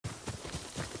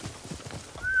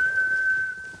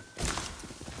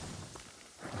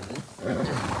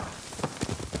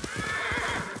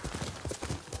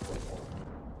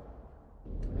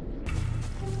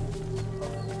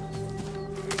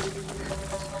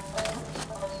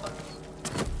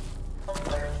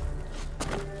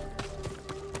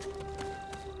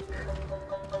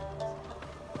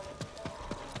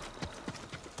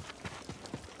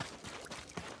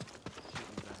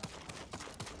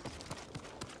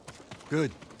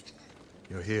Good.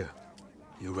 You're here.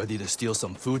 You ready to steal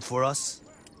some food for us?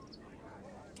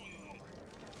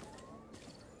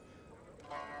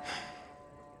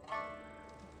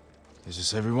 Is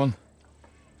this everyone?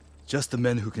 Just the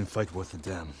men who can fight worth a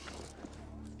damn.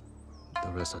 The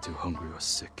rest are too hungry or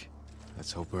sick.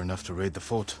 Let's hope we're enough to raid the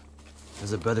fort.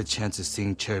 There's a better chance of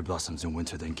seeing cherry blossoms in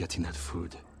winter than getting that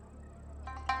food.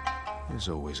 There's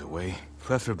always a way.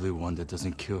 Preferably one that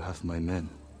doesn't kill half my men.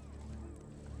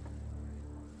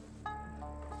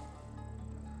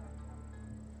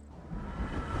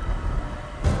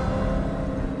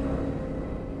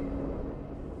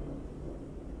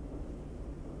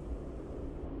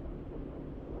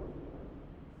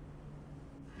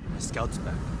 The scout's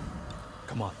back.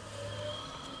 Come on.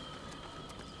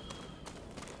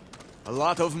 A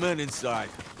lot of men inside,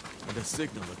 and a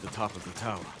signal at the top of the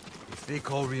tower. If they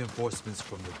call reinforcements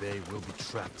from the bay, we'll be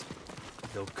trapped.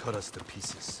 They'll cut us to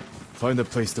pieces. Find a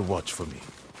place to watch for me.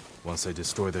 Once I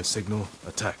destroy their signal,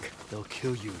 attack. They'll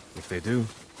kill you. If they do,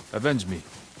 avenge me.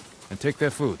 And take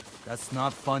their food. That's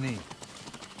not funny.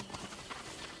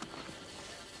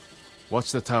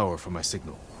 Watch the tower for my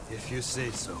signal. If you say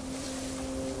so.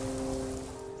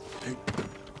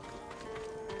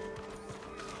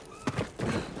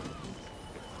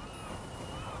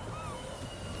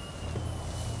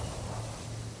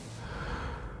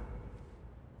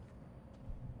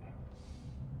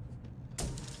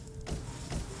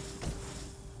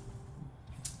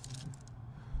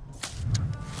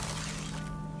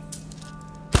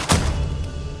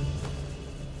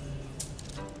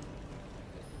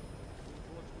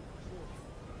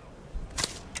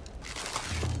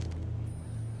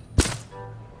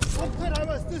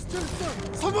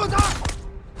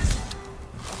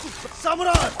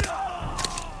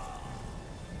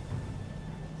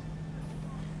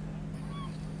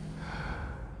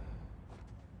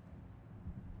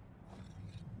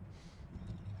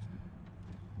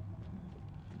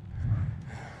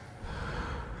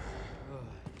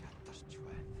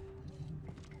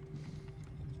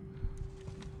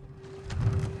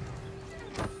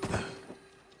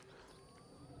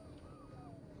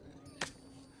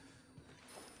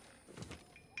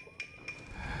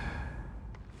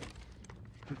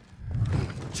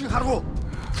 하루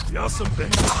여섯 배.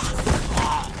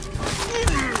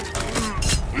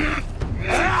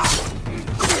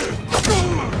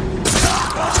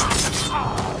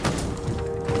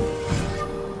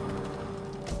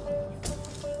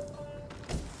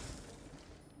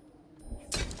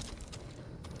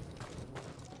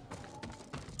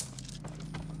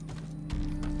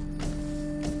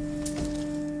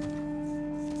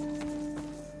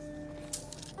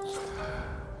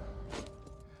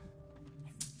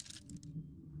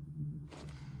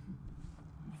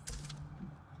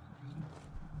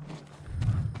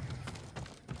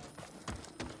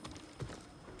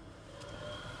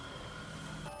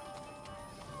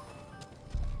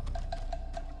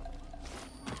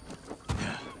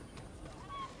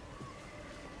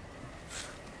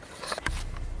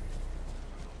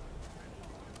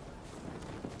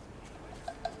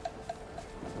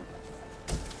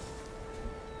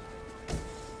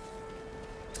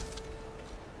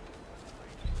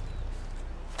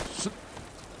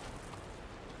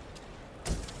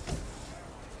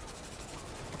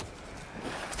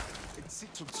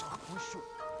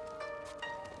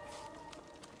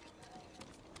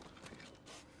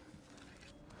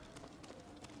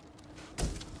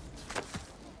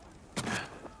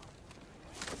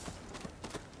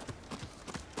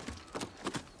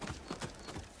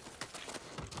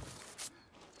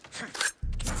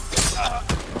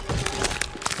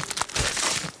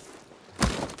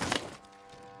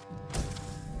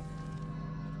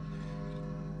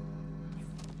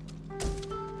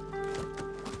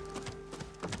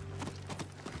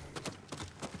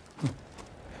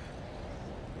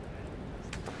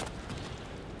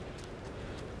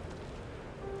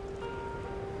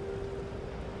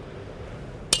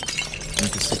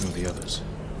 Need to signal the others.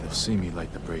 They'll see me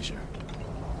light the brazier.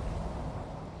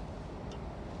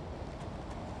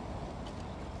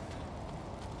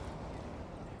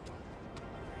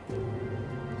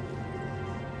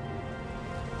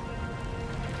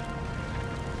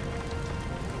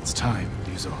 It's time,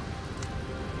 RYUZO.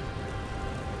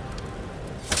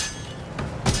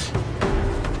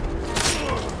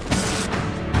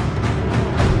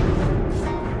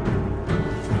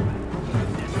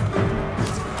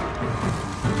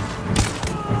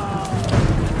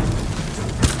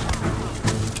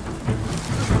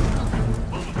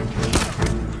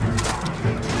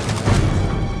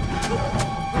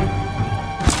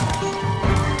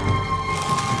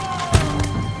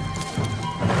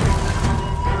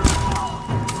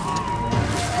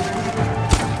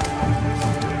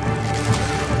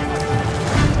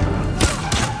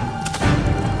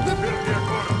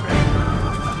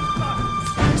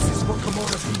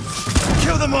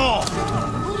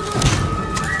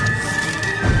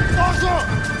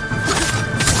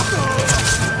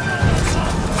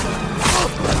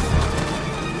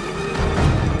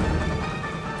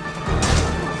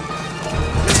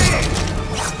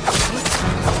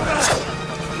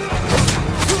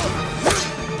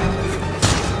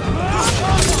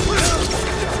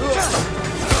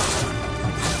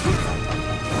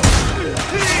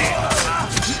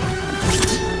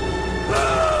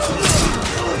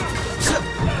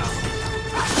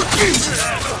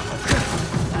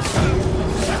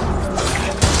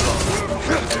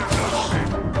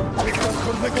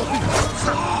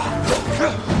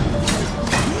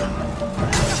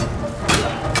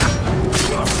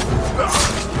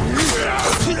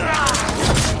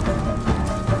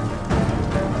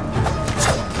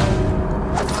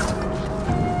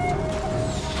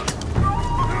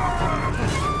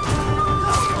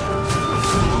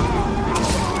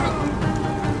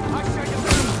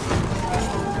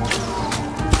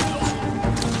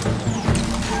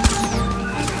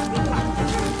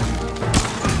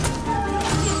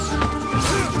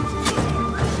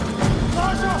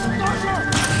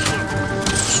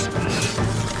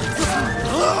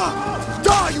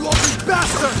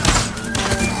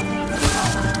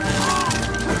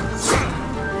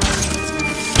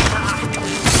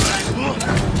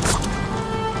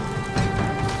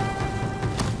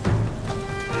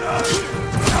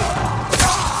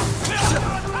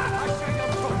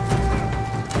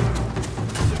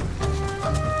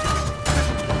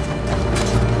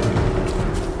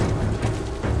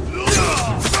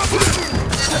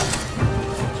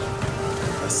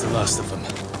 Last of them.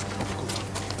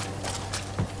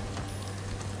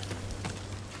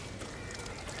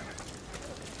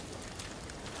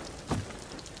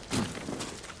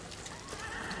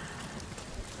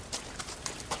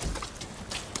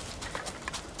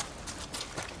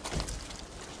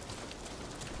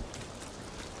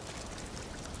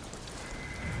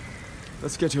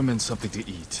 Let's get your men something to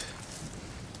eat.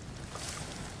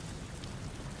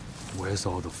 Where's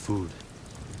all the food?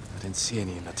 I didn't see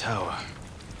any in the tower.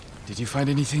 Did you find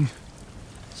anything?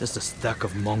 Just a stack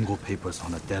of Mongol papers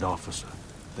on a dead officer.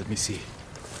 Let me see.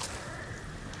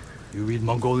 You read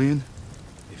Mongolian?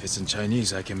 If it's in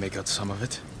Chinese, I can make out some of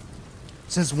it.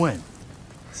 Since when?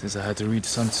 Since I had to read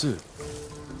Sun Tzu.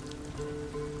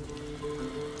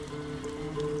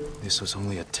 This was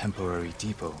only a temporary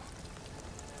depot.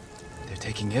 They're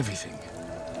taking everything.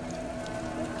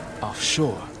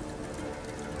 Offshore.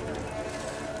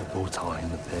 The boats are in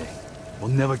the bay. We'll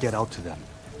never get out to them.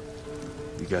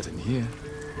 We got in here.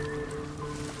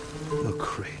 You're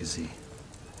crazy.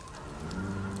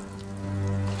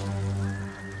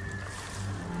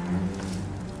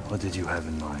 What did you have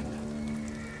in mind?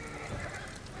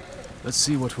 Let's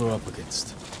see what we're up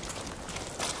against.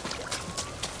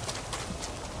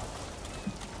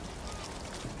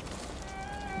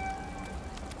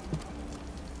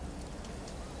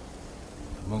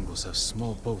 The Mongols have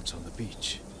small boats on the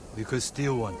beach. We could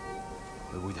steal one,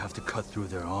 but we'd have to cut through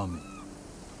their army.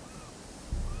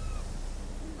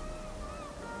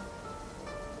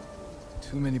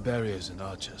 Too many barriers and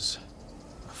archers.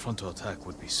 A frontal attack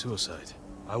would be suicide.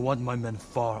 I want my men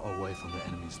far away from the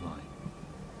enemy's line.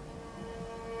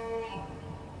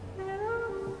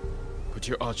 Put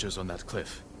your archers on that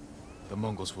cliff. The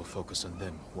Mongols will focus on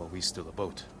them while we steal a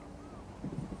boat.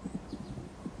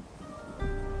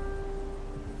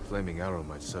 Flaming arrow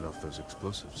might set off those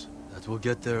explosives. That will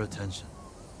get their attention.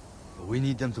 But we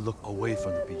need them to look away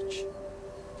from the beach.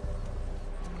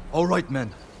 All right,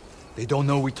 men. They don't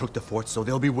know we took the fort, so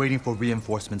they'll be waiting for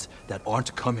reinforcements that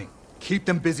aren't coming. Keep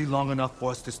them busy long enough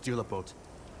for us to steal a boat.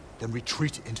 Then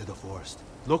retreat into the forest.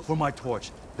 Look for my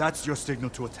torch. That's your signal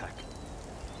to attack.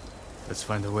 Let's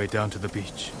find a way down to the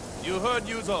beach. You heard,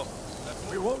 RYUZO.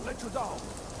 We won't let you down.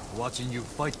 Watching you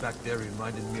fight back there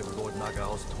reminded me of Lord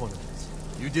Nagao's tournaments.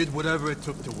 You did whatever it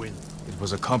took to win. It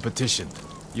was a competition.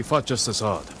 You fought just as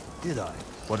hard. Did I?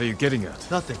 What are you getting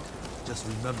at? Nothing. Just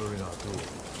remembering our duel.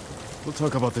 We'll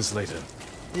talk about this later.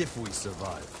 If we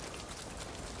survive.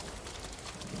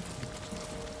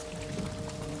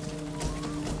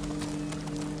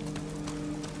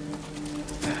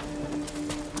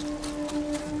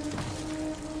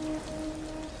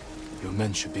 Your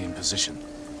men should be in position.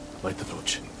 Light the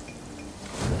torch.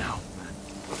 Now, man.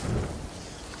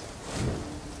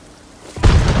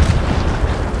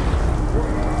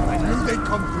 I knew they'd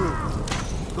come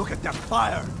through. Look at that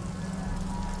fire.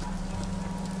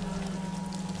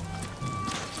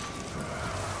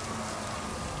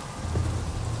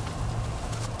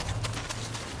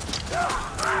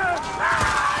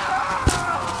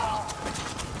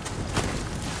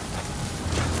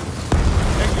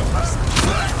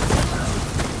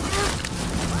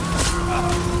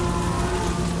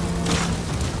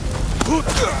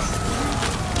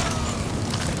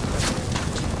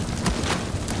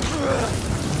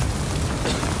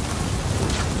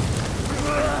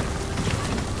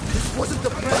 This wasn't the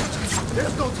plan.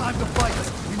 There's no time to fight.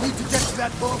 We need to get to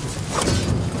that boat.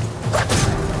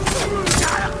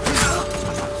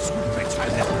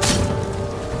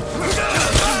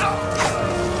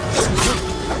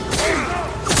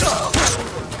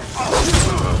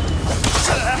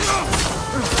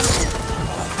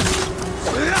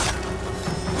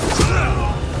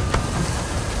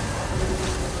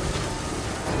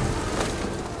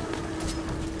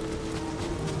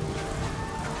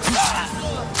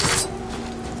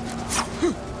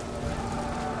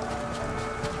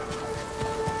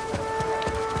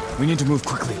 We need to move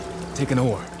quickly. Take an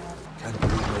oar. Can't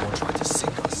believe no one tried to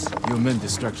sink us. Your men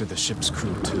distracted the ship's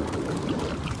crew, too.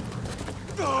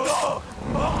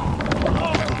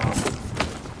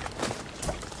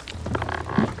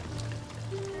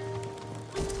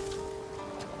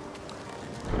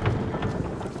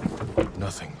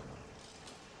 Nothing.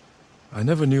 I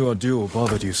never knew our duel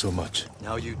bothered you so much.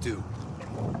 Now you do.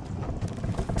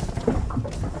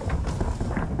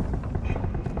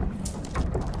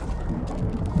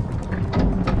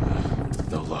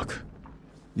 No luck.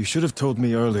 You should have told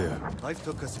me earlier. Life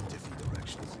took us in different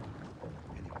directions.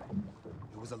 Anyway,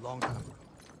 it was a long time ago.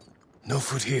 No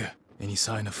food here. Any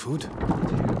sign of food?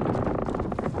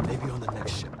 Maybe on the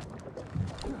next ship.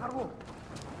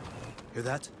 Hear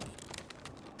that?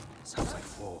 Sounds like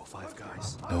 4 or 5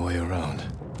 guys. No way around.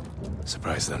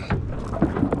 Surprise them.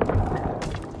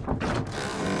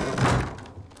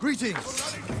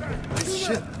 Greetings! Nice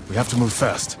ship. We have to move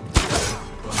fast.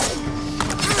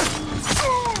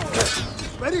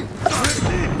 Ready?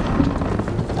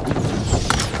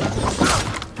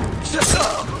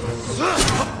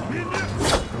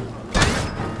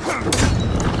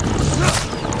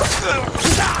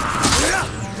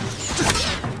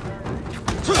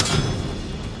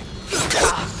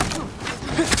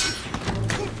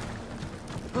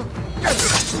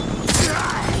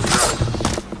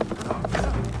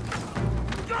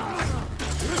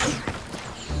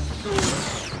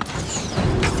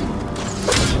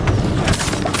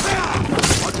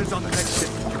 Watchers on the next ship.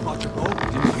 You brought your bow?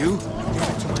 Didn't you? Gave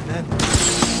it to my men.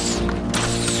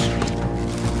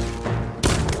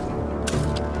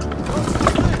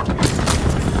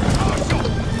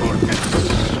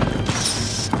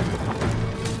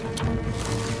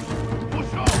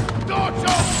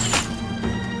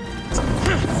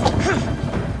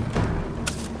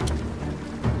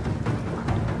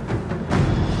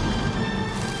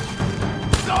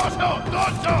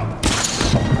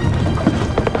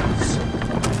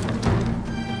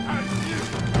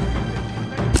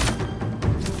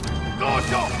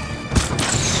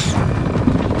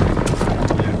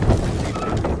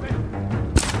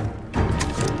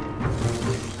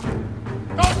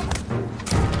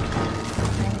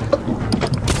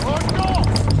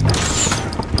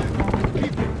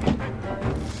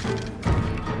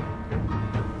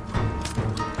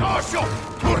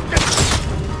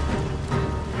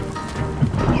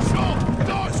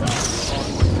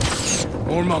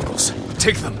 More Mongols.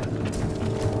 Take them.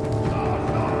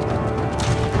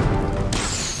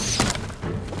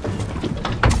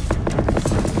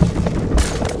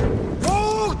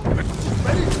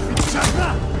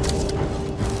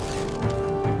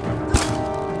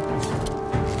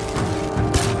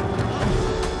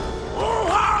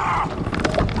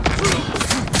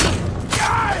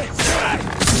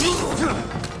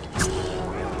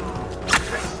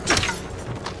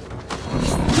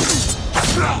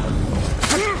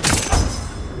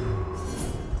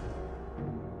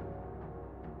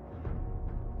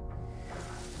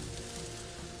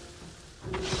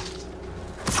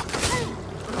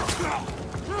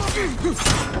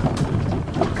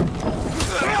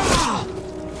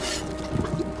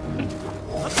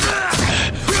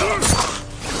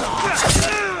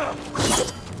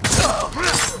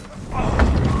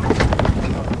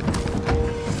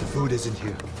 Food isn't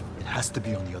here. It has to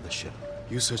be on the other ship.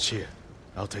 You search here.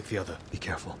 I'll take the other. Be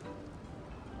careful.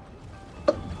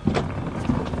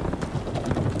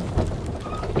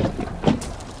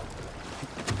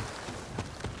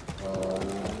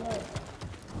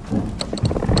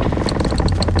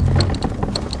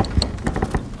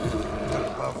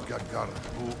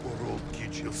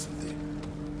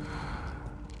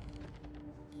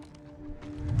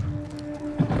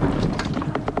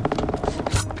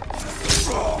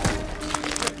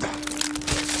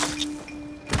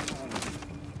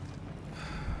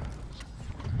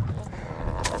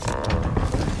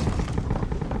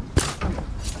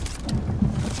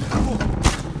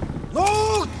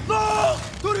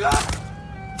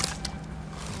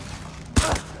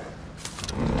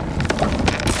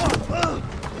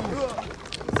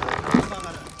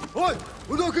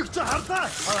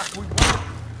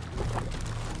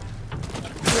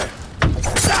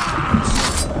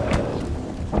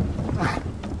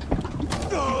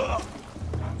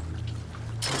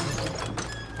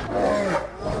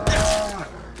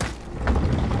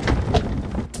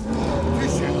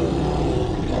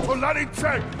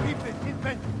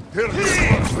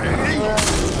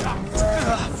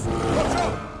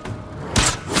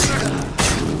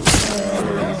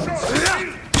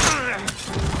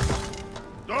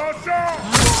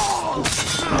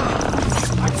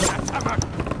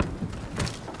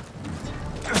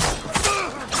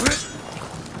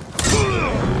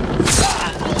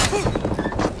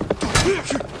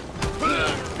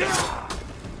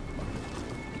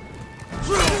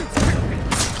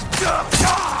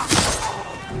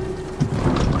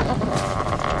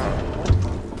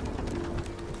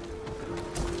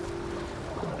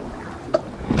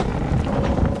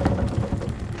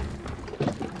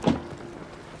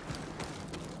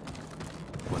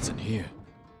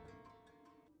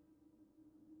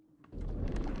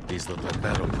 These look like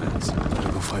battle plans.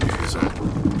 Gotta go find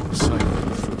RYUZO. Sight of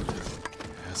the food.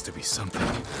 There has to be something.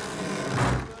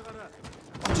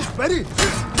 Just ready!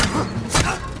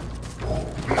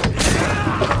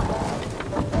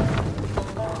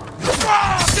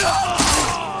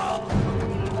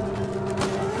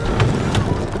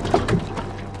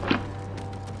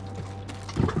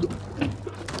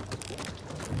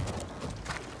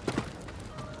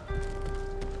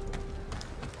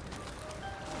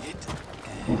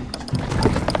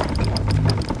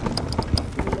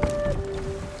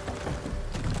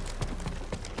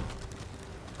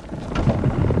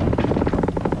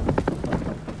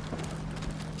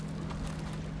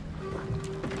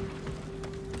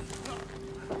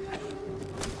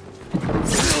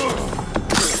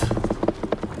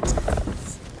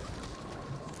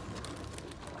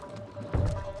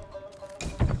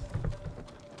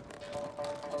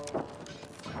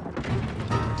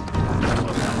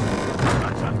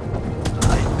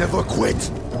 Never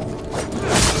quit!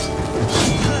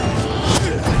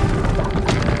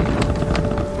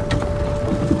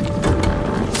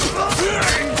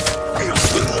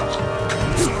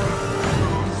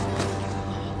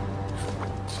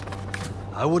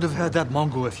 I would have had that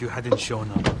Mongol if you hadn't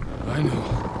shown up. I know.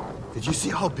 Did you see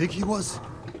how big he was?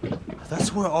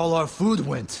 That's where all our food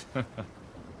went.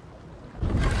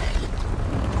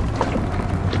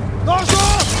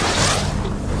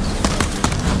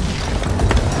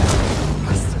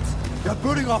 They're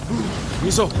burning our food!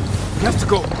 RYUZO, we have to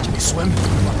go. Can you swim? I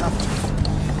have to.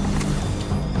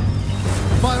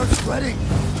 Fire spreading!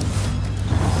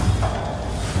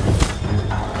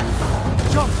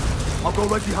 Jump! I'll go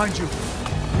right behind you.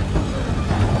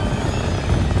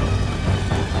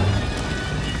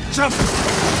 Jump!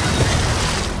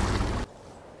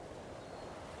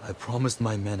 I promised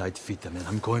my men I'd feed them, and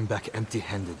I'm going back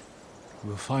empty-handed.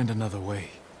 We'll find another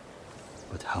way.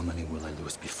 But how many will I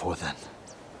lose before then?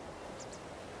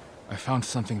 I found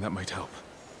something that might help.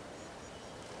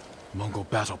 Mongol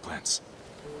battle plans.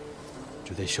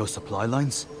 Do they show supply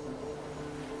lines?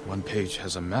 One page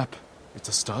has a map. It's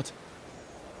a start.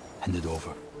 Hand it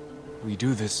over. We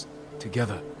do this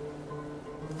together.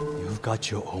 You've got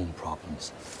your own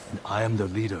problems, and I am the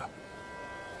leader.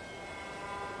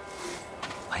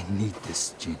 I need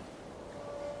this, Jin.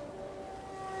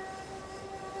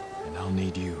 And I'll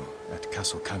need you at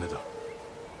Castle Canada.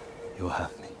 You'll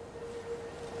have me.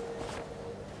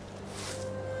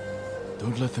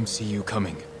 Don't let them see you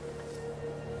coming.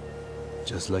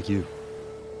 Just like you.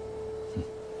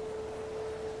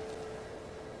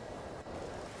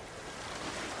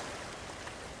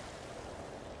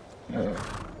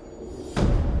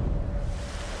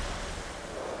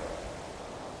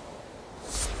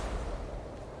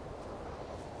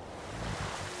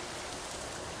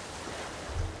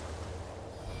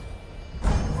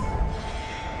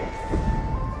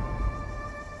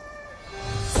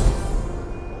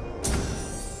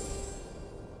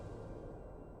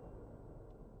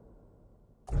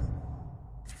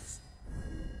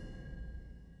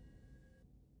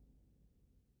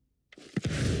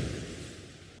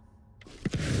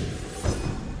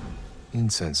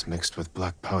 Incense mixed with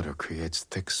black powder creates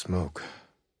thick smoke.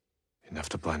 Enough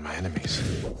to blind my enemies.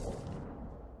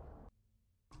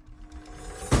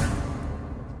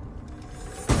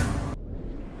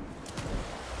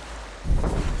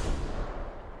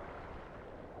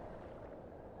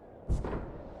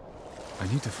 I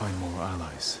need to find more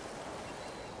allies.